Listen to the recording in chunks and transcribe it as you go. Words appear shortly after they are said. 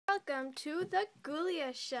welcome to the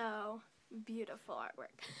Ghoulia show. Beautiful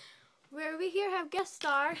artwork. Where we here have guest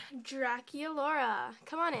star Draculaura.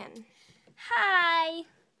 Come on in. Hi,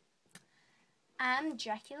 I'm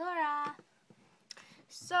Draculaura.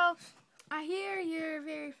 So, I hear you're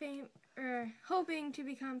very hoping to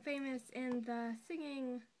become famous in the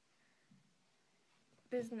singing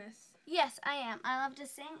business. Yes, I am. I love to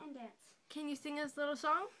sing and dance. Can you sing us a little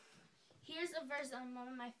song? Here's a verse on one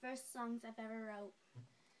of my first songs I've ever wrote.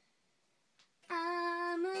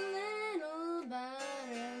 I'm a little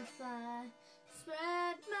butterfly,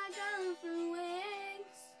 spread my colorful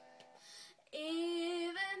wings.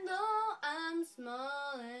 Even though I'm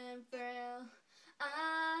small and frail,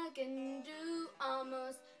 I can do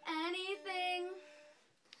almost anything.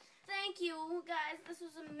 Thank you, guys. This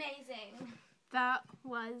was amazing. That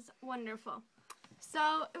was wonderful.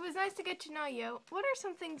 So, it was nice to get to know you. What are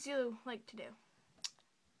some things you like to do?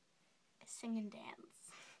 Sing and dance.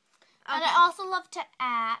 Okay. And I also love to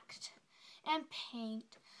act and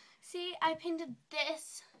paint. See, I painted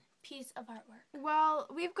this piece of artwork. Well,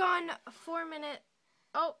 we've gone 10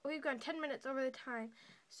 minutes over the time.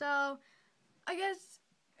 So, I guess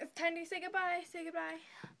it's time to say goodbye. Say goodbye.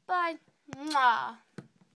 Bye. Mwah.